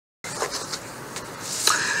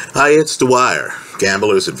Hi, it's Dwyer,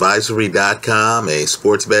 gamblersadvisory.com, a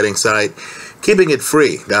sports betting site,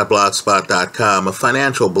 keepingitfree.blogspot.com, a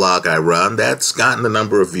financial blog I run that's gotten a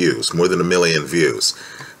number of views, more than 1 million views.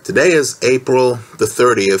 Today is April the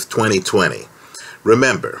 30th, 2020.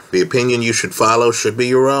 Remember, the opinion you should follow should be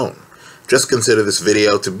your own. Just consider this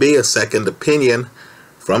video to be a second opinion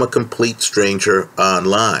from a complete stranger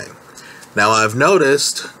online. Now, I've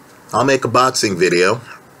noticed I'll make a boxing video,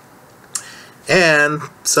 and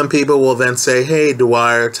some people will then say, hey,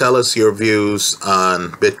 Dwyer, tell us your views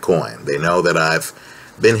on Bitcoin. They know that I've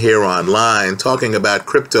been here online talking about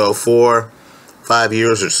crypto for 5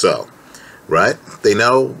 years or so, right?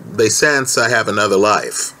 They sense I have another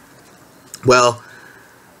life. Well,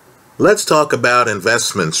 let's talk about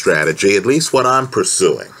investment strategy, at least what I'm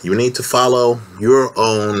pursuing. You need to follow your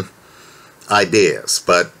own ideas,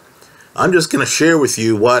 but I'm just going to share with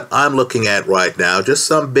you what I'm looking at right now, just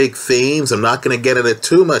some big themes. I'm not going to get into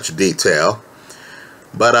too much detail,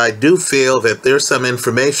 but I do feel that there's some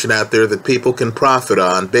information out there that people can profit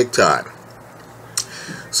on big time.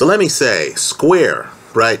 So let me say, Square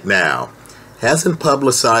right now hasn't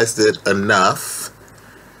publicized it enough.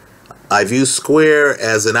 I view Square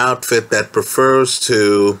as an outfit that prefers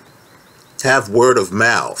to have word of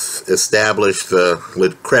mouth establish the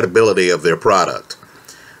credibility of their product.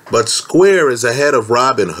 But Square is ahead of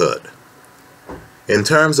Robinhood in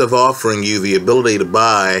terms of offering you the ability to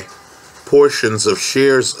buy portions of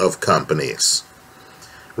shares of companies.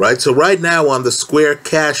 Right? So right now on the Square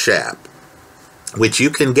Cash app, which you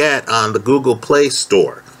can get on the Google Play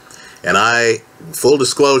Store, and full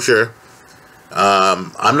disclosure,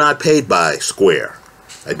 I'm not paid by Square.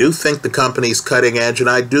 I do think the company's cutting edge, and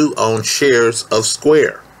I do own shares of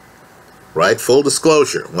Square. Right? Full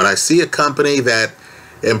disclosure. When I see a company that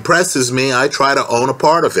impresses me, I try to own a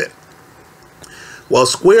part of it. Well,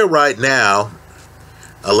 Square right now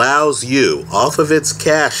allows you, off of its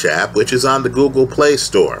Cash app, which is on the Google Play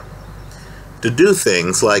Store, to do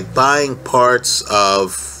things like buying parts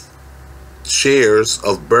of shares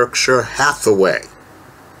of Berkshire Hathaway,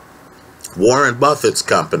 Warren Buffett's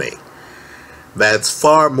company. That's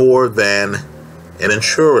far more than an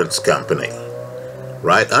insurance company,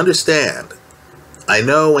 right? Understand, I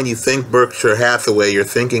know when you think Berkshire Hathaway, you're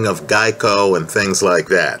thinking of Geico and things like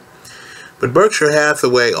that. But Berkshire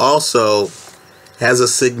Hathaway also has a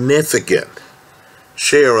significant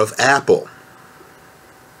share of Apple.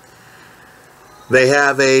 They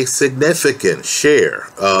have a significant share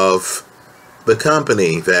of the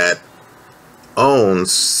company that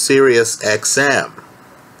owns SiriusXM,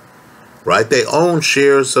 right? They own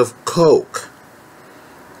shares of Coke,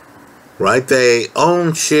 right? They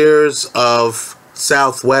own shares of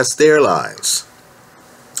Southwest Airlines.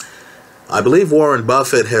 I believe Warren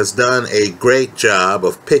Buffett has done a great job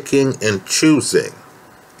of picking and choosing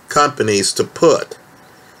companies to put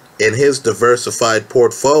in his diversified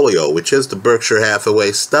portfolio, which is the Berkshire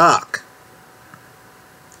Hathaway stock.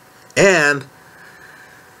 And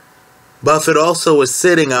Buffett also is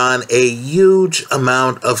sitting on a huge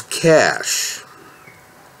amount of cash,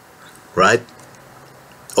 right?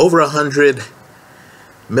 Over $100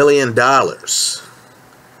 million,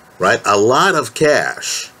 right? A lot of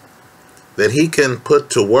cash that he can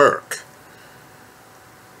put to work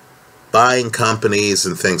buying companies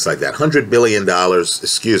and things like that. $100 billion,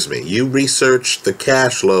 excuse me. You research the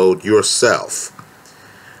cash load yourself.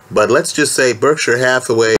 But let's just say Berkshire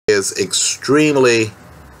Hathaway is extremely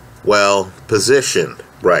well positioned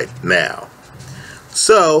right now.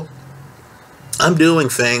 So I'm doing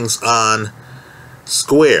things on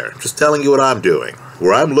Square, just telling you what I'm doing,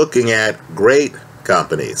 where I'm looking at great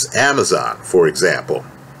companies, Amazon, for example,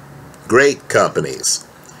 great companies,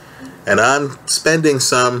 and I'm spending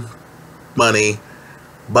some money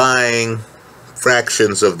buying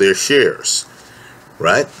fractions of their shares,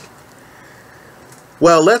 right?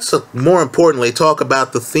 Well, let's more importantly talk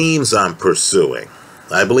about the themes I'm pursuing.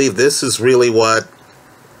 I believe this is really what,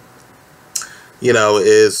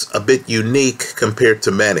 is a bit unique compared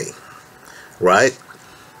to many, right?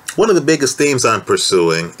 One of the biggest themes I'm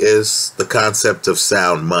pursuing is the concept of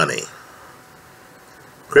sound money,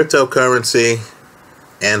 cryptocurrency,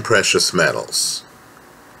 and precious metals,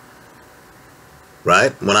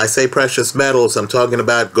 right? When I say precious metals, I'm talking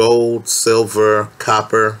about gold, silver,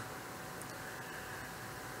 copper.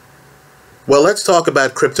 Well, let's talk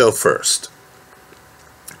about crypto first.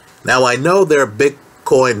 Now, I know there are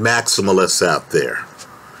Bitcoin maximalists out there.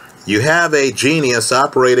 You have a genius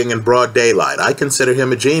operating in broad daylight. I consider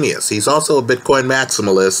him a genius. He's also a Bitcoin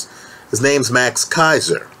maximalist. His name's Max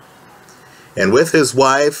Kaiser. And with his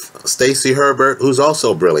wife, Stacy Herbert, who's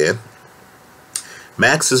also brilliant,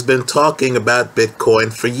 Max has been talking about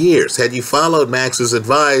Bitcoin for years. Had you followed Max's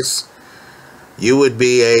advice, you would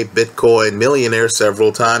be a Bitcoin millionaire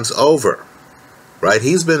several times over, right?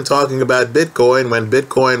 He's been talking about Bitcoin when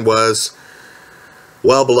Bitcoin was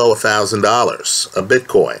well below $1,000 a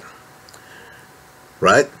Bitcoin,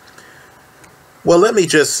 right? Well, let me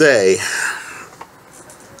just say,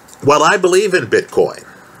 while I believe in Bitcoin,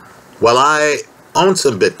 while I own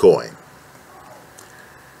some Bitcoin,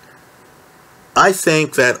 I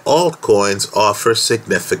think that altcoins offer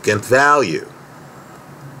significant value.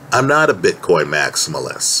 I'm not a Bitcoin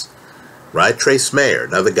maximalist, right? Trace Mayer,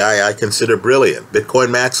 another guy I consider brilliant, Bitcoin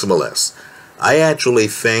maximalist. I actually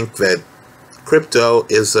think that crypto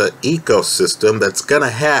is an ecosystem that's going to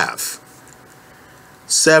have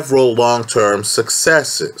several long-term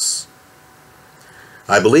successes.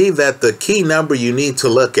 I believe that the key number you need to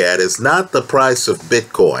look at is not the price of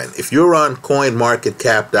Bitcoin. If you're on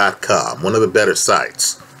coinmarketcap.com, one of the better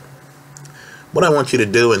sites, what I want you to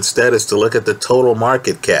do instead is to look at the total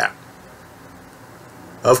market cap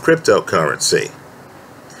of cryptocurrency.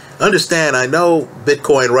 Understand, I know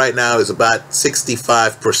Bitcoin right now is about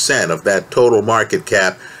 65% of that total market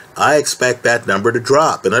cap. I expect that number to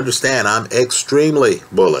drop. And understand, I'm extremely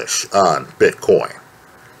bullish on Bitcoin.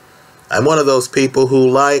 I'm one of those people who,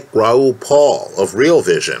 like Raoul Paul of Real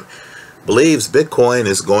Vision, believes Bitcoin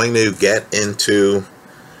is going to get into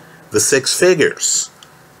the six figures,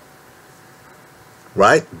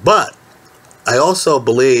 right? But I also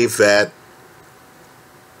believe that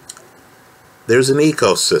there's an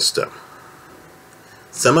ecosystem.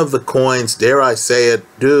 Some of the coins, dare I say it,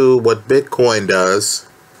 do what Bitcoin does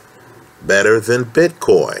better than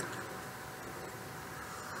Bitcoin.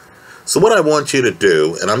 So what I want you to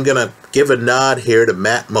do, and I'm going to give a nod here to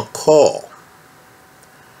Matt McCall.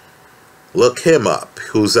 Look him up,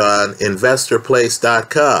 who's on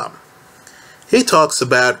investorplace.com. He talks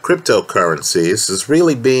about cryptocurrencies as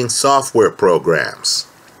really being software programs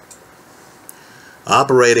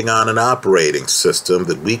operating on an operating system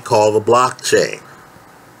that we call the blockchain.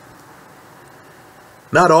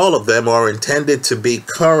 Not all of them are intended to be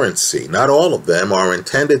currency. Not all of them are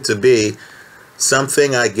intended to be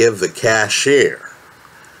something I give the cashier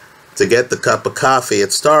to get the cup of coffee at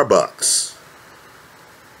Starbucks.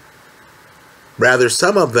 Rather,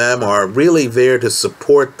 some of them are really there to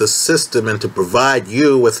support the system and to provide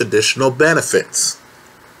you with additional benefits.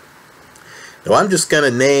 Now, I'm just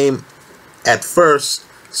going to name, at first,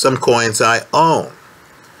 some coins I own.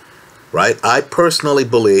 Right? I personally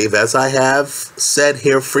believe, as I have said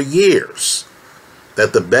here for years,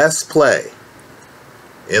 that the best play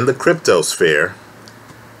in the cryptosphere,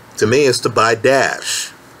 to me, is to buy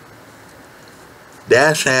Dash.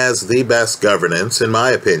 Dash has the best governance, in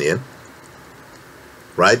my opinion.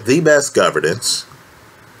 Right? The best governance.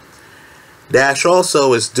 Dash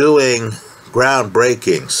also is doing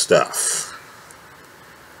groundbreaking stuff,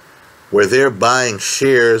 where they're buying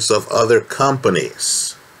shares of other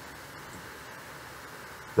companies.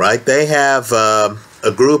 Right? They have a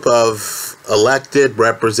group of elected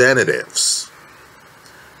representatives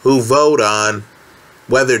who vote on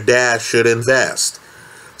whether Dash should invest.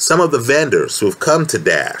 Some of the vendors who've come to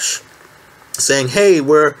Dash saying, hey,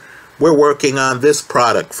 we're working on this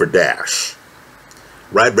product for Dash.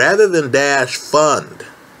 Right? Rather than Dash fund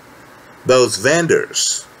those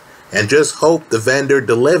vendors and just hope the vendor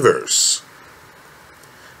delivers,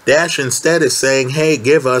 Dash instead is saying, hey,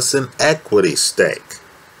 give us an equity stake.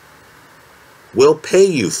 We'll pay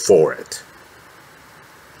you for it.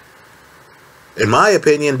 In my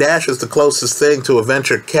opinion, Dash is the closest thing to a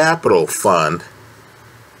venture capital fund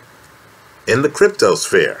in the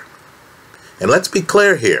cryptosphere. And let's be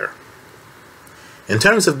clear here. In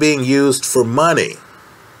terms of being used for money,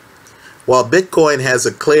 while Bitcoin has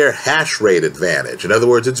a clear hash rate advantage, in other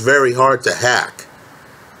words, it's very hard to hack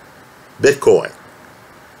Bitcoin,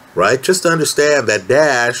 right? Just understand that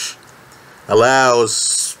Dash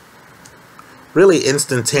allows really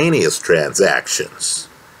instantaneous transactions.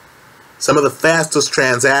 Some of the fastest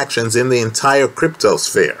transactions in the entire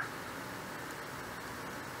cryptosphere.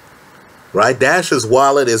 Right? Dash's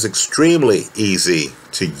wallet is extremely easy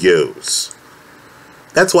to use.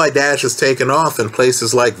 That's why Dash has taken off in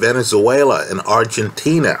places like Venezuela and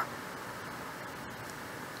Argentina.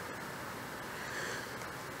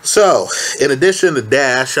 So, in addition to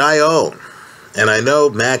Dash, I own, and I know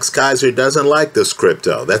Max Kaiser doesn't like this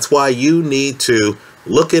crypto. That's why you need to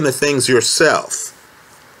look into things yourself.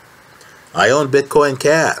 I own Bitcoin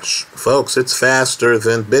Cash. Folks, it's faster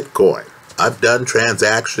than Bitcoin. I've done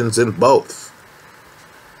transactions in both.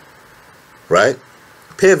 Right?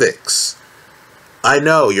 Pivx. I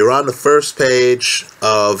know you're on the first page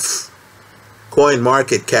of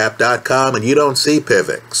coinmarketcap.com and you don't see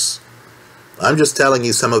PIVX. I'm just telling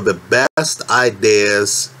you some of the best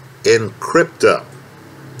ideas in crypto.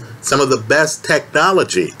 Some of the best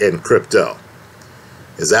technology in crypto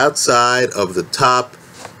is outside of the top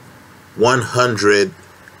 100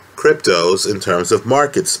 cryptos in terms of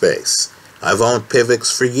market space. I've owned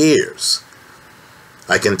PIVX for years.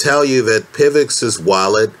 I can tell you that PIVX's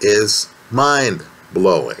wallet is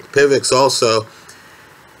mind-blowing. PIVX also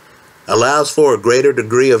allows for a greater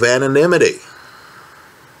degree of anonymity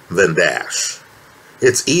than Dash.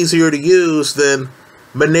 It's easier to use than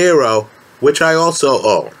Monero, which I also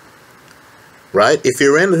own. Right? If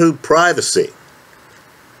you're into privacy,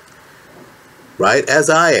 right, as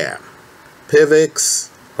I am, PIVX,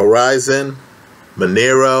 Horizon,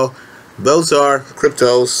 Monero, those are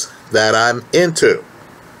cryptos that I'm into,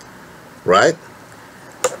 right?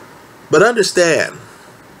 But understand,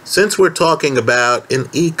 since we're talking about an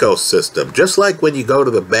ecosystem, just like when you go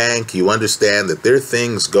to the bank, you understand that there are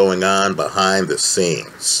things going on behind the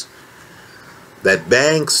scenes. That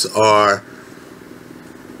banks are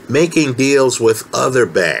making deals with other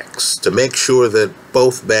banks to make sure that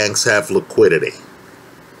both banks have liquidity.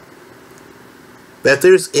 That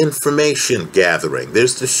there's information gathering,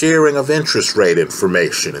 there's the sharing of interest rate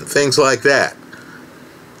information and things like that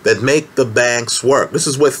that make the banks work. This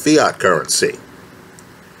is with fiat currency.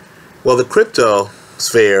 Well, the crypto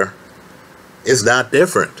sphere is not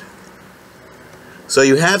different. So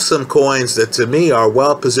you have some coins that to me are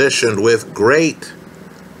well positioned with great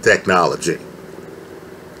technology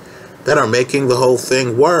that are making the whole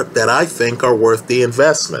thing work, that I think are worth the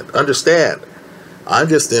investment. Understand, I'm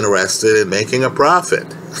just interested in making a profit,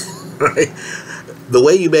 right? The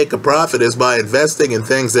way you make a profit is by investing in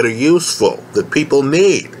things that are useful, that people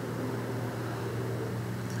need.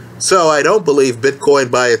 So I don't believe Bitcoin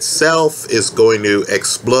by itself is going to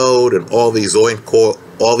explode and all these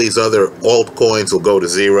other altcoins will go to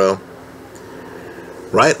zero.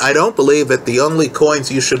 Right? I don't believe that the only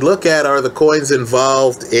coins you should look at are the coins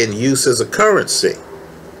involved in use as a currency.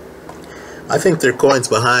 I think there are coins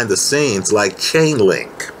behind the scenes like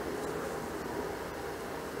Chainlink,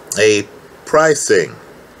 a pricing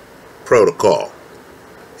protocol,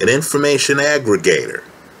 an information aggregator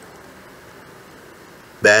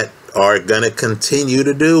that are going to continue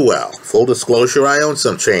to do well. Full disclosure, I own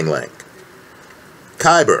some Chainlink.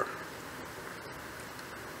 Kyber,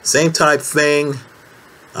 same type thing.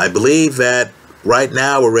 I believe that right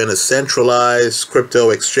now we're in a centralized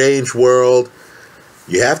crypto exchange world.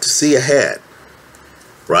 You have to see ahead,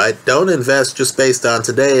 right? Don't invest just based on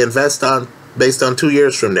today. Invest based on 2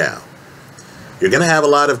 years from now. You're going to have a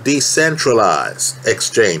lot of decentralized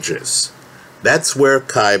exchanges. That's where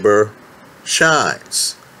Kyber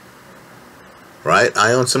shines, right?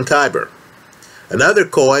 I own some Kyber. Another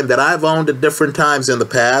coin that I've owned at different times in the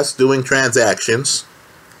past doing transactions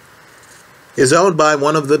is owned by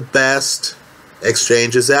one of the best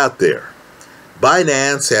exchanges out there.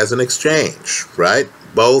 Binance has an exchange, right?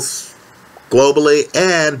 Both globally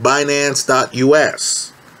and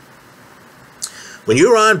Binance.us. When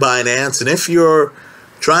you're on Binance, and if you're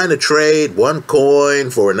trying to trade one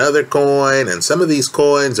coin for another coin, and some of these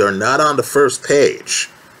coins are not on the first page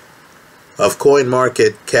of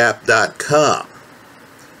coinmarketcap.com,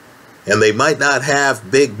 and they might not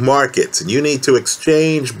have big markets, and you need to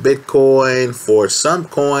exchange Bitcoin for some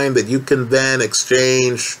coin that you can then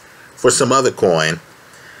exchange for some other coin,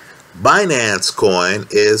 Binance Coin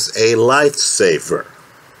is a lifesaver.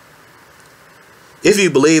 If you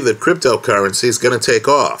believe that cryptocurrency is going to take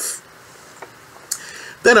off,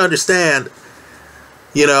 then understand,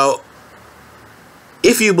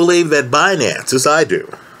 if you believe that Binance, as I do,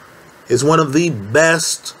 is one of the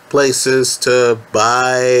best places to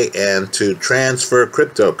buy and to transfer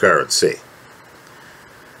cryptocurrency,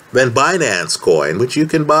 then Binance Coin, which you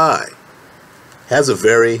can buy, has a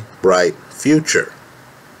very bright future.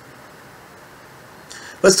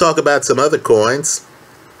 Let's talk about some other coins.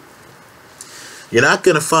 You're not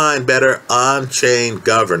going to find better on-chain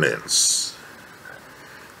governance.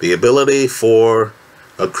 The ability for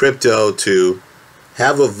a crypto to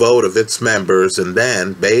have a vote of its members and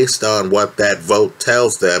then, based on what that vote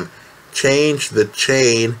tells them, change the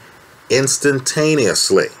chain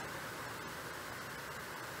instantaneously.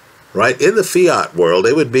 Right? In the fiat world,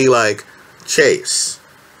 it would be like Chase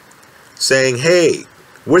saying, hey,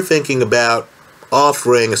 we're thinking about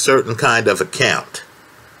offering a certain kind of account.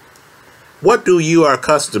 What do you, our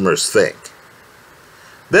customers, think?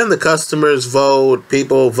 Then the customers vote,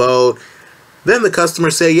 people vote. Then the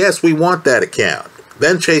customers say, yes, we want that account.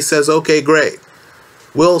 Then Chase says, okay, great.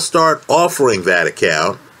 We'll start offering that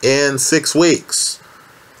account in 6 weeks.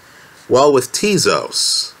 Well, with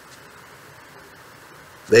Tezos,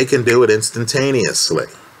 they can do it instantaneously.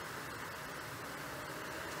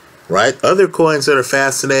 Right? Other coins that are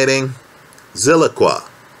fascinating, Zilliqua.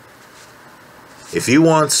 If you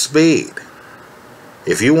want speed,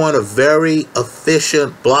 if you want a very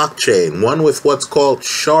efficient blockchain, one with what's called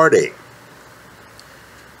sharding,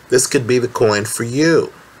 this could be the coin for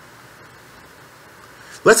you.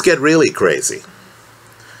 Let's get really crazy.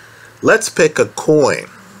 Let's pick a coin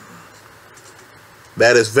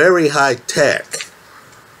that is very high tech,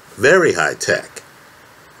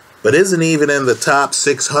 but isn't even in the top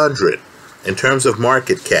 600 in terms of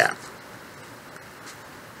market cap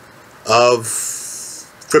of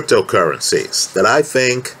cryptocurrencies, that I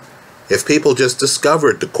think if people just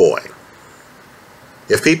discovered the coin,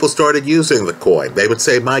 if people started using the coin, they would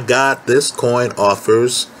say, my God, this coin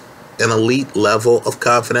offers an elite level of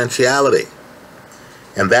confidentiality.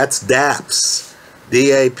 And that's DApps,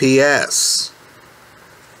 D-A-P-S.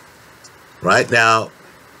 Right now,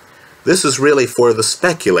 this is really for the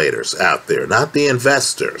speculators out there, not the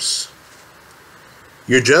investors.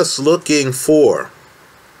 You're just looking for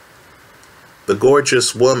the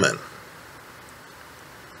gorgeous woman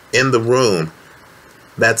in the room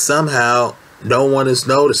that somehow no one is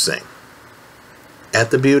noticing at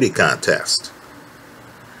the beauty contest.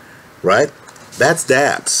 Right? That's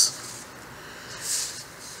DApps.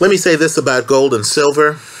 Let me say this about gold and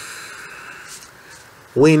silver.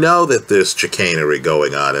 We know that there's chicanery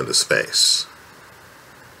going on in the space.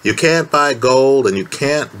 You can't buy gold and you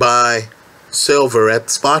can't buy silver at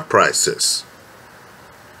spot prices.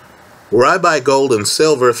 Where I buy gold and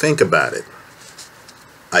silver, think about it.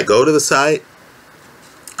 I go to the site.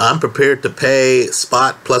 I'm prepared to pay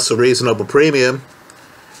spot plus a reasonable premium.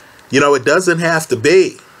 You know, it doesn't have to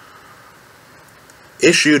be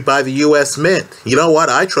issued by the U.S. Mint. You know what?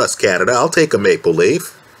 I trust Canada. I'll take a maple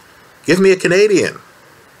leaf. Give me a Canadian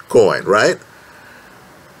coin, right?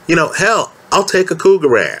 You know, hell, I'll take a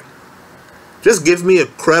Cougaran. Just give me a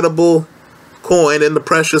credible coin in the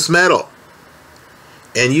precious metal.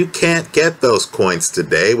 And you can't get those coins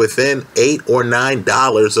today within $8 or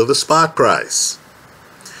 $9 of the spot price.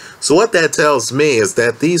 So what that tells me is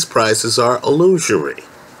that these prices are illusory.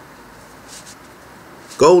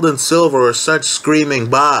 Gold and silver are such screaming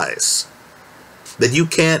buys that you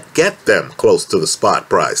can't get them close to the spot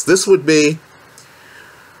price. This would be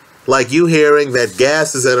like you hearing that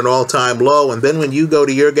gas is at an all-time low, and then when you go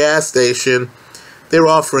to your gas station, they're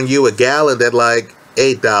offering you a gallon at like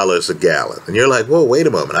 $8 a gallon. And you're like, whoa, wait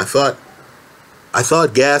a moment. I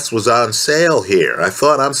thought gas was on sale here. I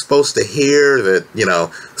thought I'm supposed to hear that, you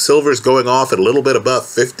know, silver's going off at a little bit above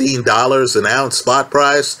 $15 an ounce spot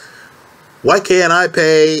price. Why can't I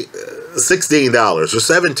pay $16 or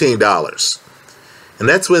 $17? And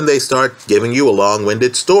that's when they start giving you a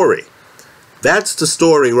long-winded story. That's the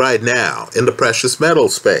story right now in the precious metal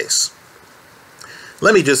space.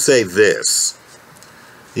 Let me just say this.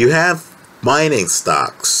 You have mining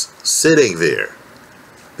stocks sitting there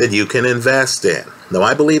that you can invest in. Now,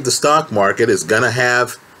 I believe the stock market is going to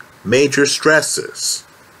have major stresses.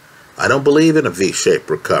 I don't believe in a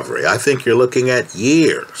V-shaped recovery. I think you're looking at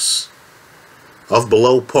years of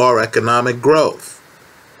below par economic growth.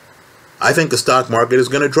 I think the stock market is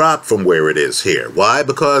going to drop from where it is here. Why?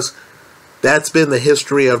 Because that's been the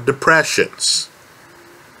history of depressions.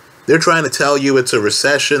 They're trying to tell you it's a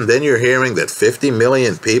recession, then you're hearing that 50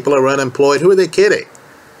 million people are unemployed. Who are they kidding?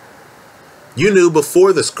 You knew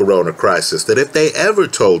before this corona crisis that if they ever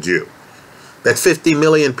told you that 50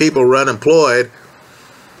 million people were unemployed,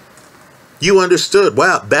 you understood,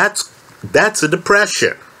 wow, that's a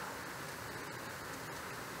depression.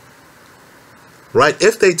 Right?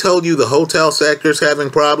 If they told you the hotel sector's having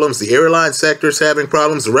problems, the airline sector's having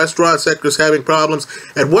problems, the restaurant sector's having problems,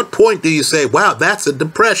 at what point do you say, wow, that's a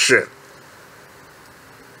depression?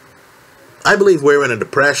 I believe we're in a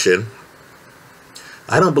depression.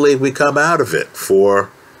 I don't believe we come out of it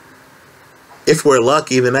for, if we're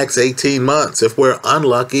lucky, the next 18 months. If we're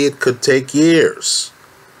unlucky, it could take years.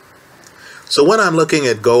 So when I'm looking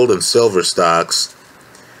at gold and silver stocks,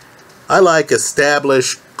 I like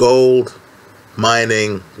established gold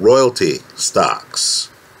mining royalty stocks.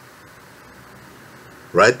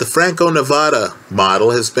 Right? The Franco-Nevada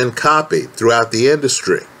model has been copied throughout the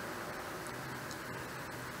industry.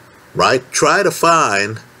 Right? Try to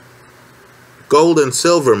find gold and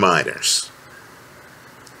silver miners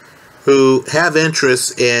who have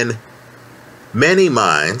interests in many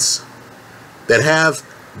mines that have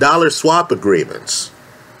dollar swap agreements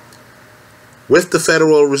with the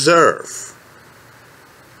Federal Reserve.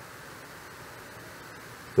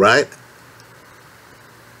 Right?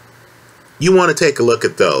 you want to take a look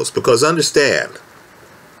at those, because understand,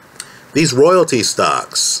 these royalty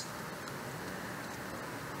stocks,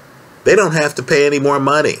 they don't have to pay any more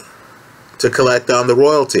money to collect on the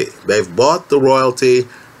royalty. They've bought the royalty.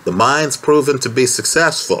 The mine's proven to be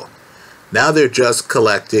successful. Now they're just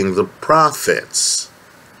collecting the profits.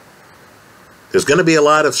 There's going to be a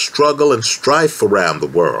lot of struggle and strife around the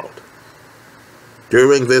world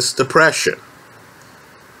during this depression.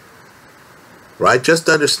 Right? Just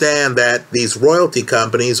understand that these royalty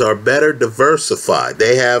companies are better diversified.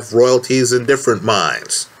 They have royalties in different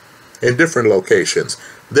mines, in different locations.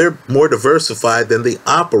 They're more diversified than the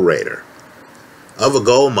operator of a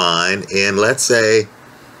gold mine in, let's say,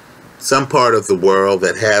 some part of the world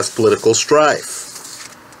that has political strife.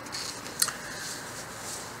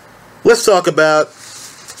 Let's talk about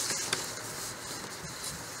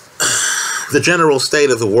the general state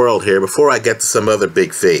of the world here before I get to some other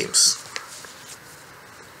big themes.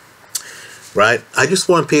 Right? I just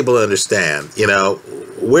want people to understand, you know,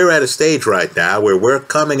 we're at a stage right now where we're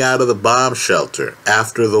coming out of the bomb shelter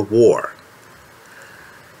after the war.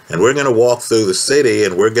 And we're going to walk through the city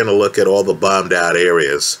and we're going to look at all the bombed out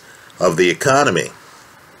areas of the economy.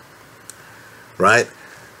 Right?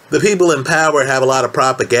 The people in power have a lot of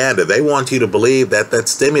propaganda. They want you to believe that that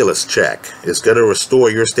stimulus check is going to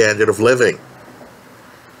restore your standard of living.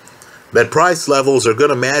 That price levels are going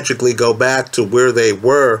to magically go back to where they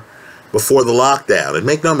were before the lockdown. And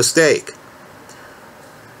make no mistake,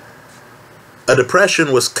 a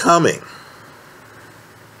depression was coming.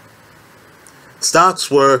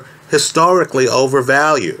 Stocks were historically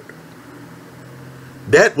overvalued.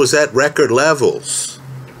 Debt was at record levels.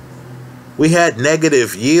 We had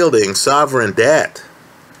negative yielding sovereign debt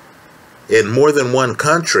in more than one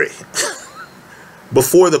country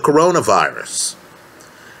before the coronavirus.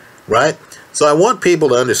 Right? So I want people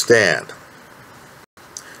to understand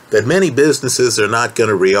that many businesses are not going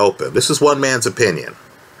to reopen. This is one man's opinion,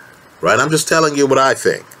 right? I'm just telling you what I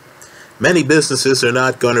think. Many businesses are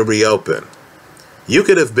not going to reopen. You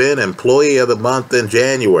could have been Employee of the Month in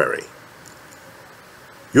January.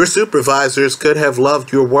 Your supervisors could have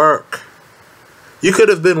loved your work. You could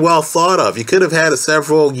have been well thought of. You could have had a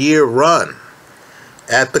several-year run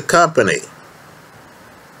at the company.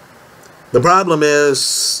 The problem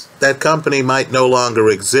is that company might no longer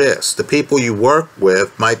exist. The people you work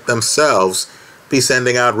with might themselves be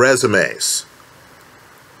sending out resumes.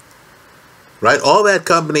 Right? All that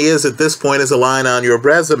company is at this point is a line on your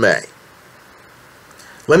resume.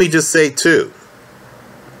 Let me just say too,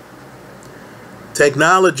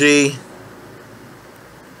 technology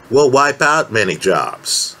will wipe out many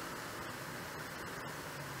jobs.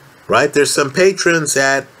 Right? There's some patrons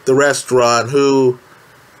at the restaurant who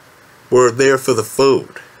were there for the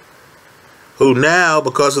food, who now,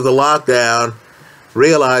 because of the lockdown,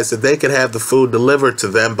 realize that they could have the food delivered to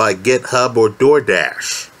them by GitHub or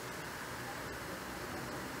DoorDash.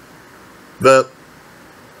 The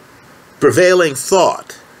prevailing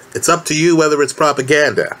thought, it's up to you whether it's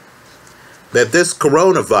propaganda, that this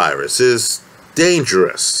coronavirus is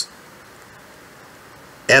dangerous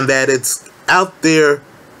and that it's out there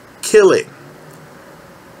killing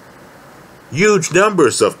huge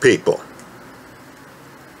numbers of people,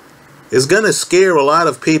 is going to scare a lot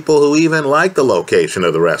of people who even like the location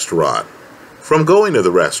of the restaurant from going to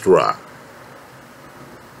the restaurant.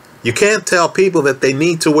 You can't tell people that they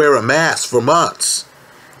need to wear a mask for months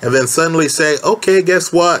and then suddenly say, okay,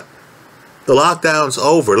 guess what? The lockdown's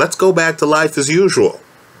over. Let's go back to life as usual.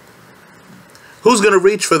 Who's going to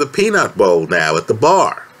reach for the peanut bowl now at the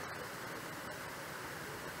bar?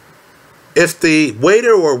 If the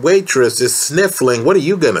waiter or waitress is sniffling, what are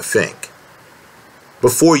you going to think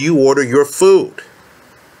before you order your food?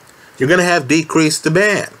 You're going to have decreased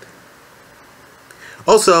demand.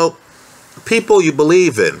 Also, people you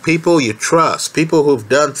believe in, people you trust, people who've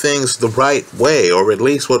done things the right way, or at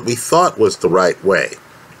least what we thought was the right way,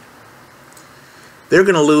 they're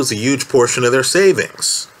going to lose a huge portion of their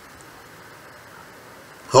savings.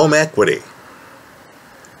 Home equity.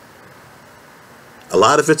 A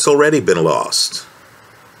lot of it's already been lost.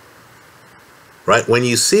 Right? When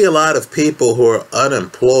you see a lot of people who are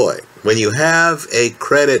unemployed, when you have a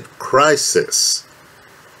credit crisis,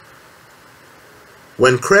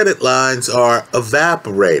 when credit lines are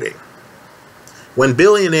evaporating, when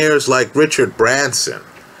billionaires like Richard Branson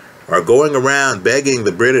are going around begging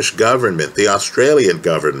the British government, the Australian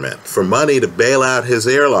government, for money to bail out his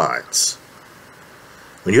airlines,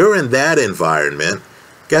 when you're in that environment,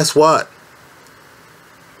 guess what?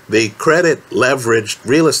 The credit leveraged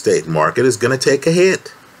real estate market is going to take a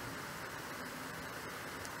hit.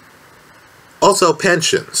 Also,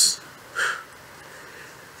 pensions.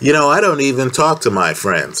 You know, I don't even talk to my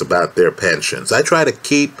friends about their pensions. I try to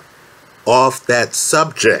keep off that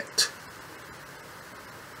subject.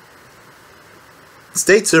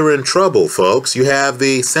 States are in trouble, folks. You have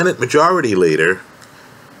the Senate Majority Leader,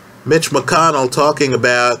 Mitch McConnell, talking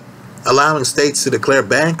about allowing states to declare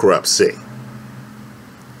bankruptcy.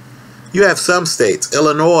 You have some states,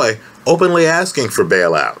 Illinois, openly asking for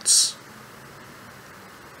bailouts.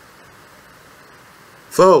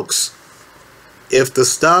 Folks, if the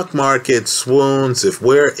stock market swoons, if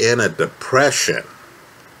we're in a depression,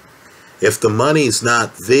 if the money's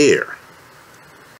not there,